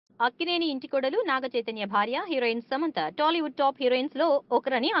అక్కినేని ఇంటి కోడలు నాగ చైతన్య భార్య heroine Samantha Tollywood top heroines లో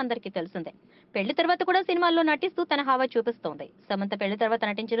ఒకరని అందరికీ తెలిసిందే. పెళ్లి తర్వాత కూడా సినిమాల్లో నటిస్తూ తన హావా చూపిస్తోంది. సమంత పెళ్లి తర్వాత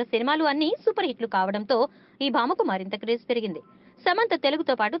నటించిన సినిమాలు అన్ని సూపర్ హిట్లు కావడంతో ఈ భామకు మరింత క్రేజ్ పెరిగింది. సమంత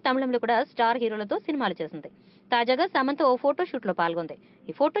తెలుగుతో పాటు తమిళంలో కూడా స్టార్ హీరోలతో సినిమాలు చేసింది. తాజాగా సమంత ఓ ఫోటోషూట్ లో పాల్గొంది.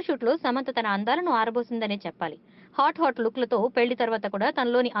 ఈ ఫోటోషూట్ లో సమంత తన అందాలను ఆరబోసిందనే చెప్పాలి. హాట్ లుక్లతో పెళ్లి తర్వాత కూడా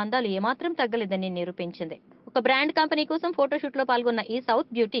తనలోని అందాలు ఏమాత్రం తగ్గలేదని నిరూపించింది. ఒక బ్రాండ్ కంపెనీ కోసం ఫోటోషూట్ లో పాల్గొన్న ఈ సౌత్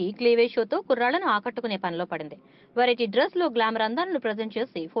బ్యూటీ క్లీవేజ్ షోతో కుర్రాళ్లను ఆకట్టుకునే పనిలో పడింది. వెరైటీ డ్రెస్ లో గ్లామర్ అందాలను ప్రజెంట్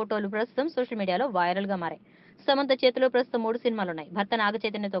చేసి ఫోటోలు ప్రస్తుతం సోషల్ మీడియాలో వైరల్ గా మారాయి. సమంత చేతిలో ప్రస్తుతం 3 సినిమాలున్నాయి. భర్త నాగ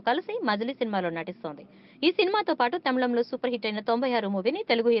చైతన్యతో కలిసి మజిలీ సినిమాలో నటిస్తోంది. ఈ సినిమాతో పాటు తమిళంలో సూపర్ హిట్ అయిన 96 మూవీని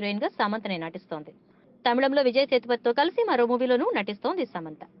తెలుగు హీరోయిన్ గా సమంతనే నటిస్తోంది. తమిళంలో విజయ్ సేతుపతితో కలిసి మరో మూవీలోనూ నటిస్తోంది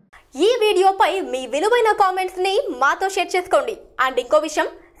సమంత. ఈ వీడియోపై మీ విలువైన కామెంట్స్ ని మాతో షేర్ చేసుకోండి. అండ్ ఇంకో విషయం,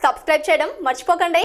 సబ్స్క్రైబ్ చేయడం మర్చిపోకండి.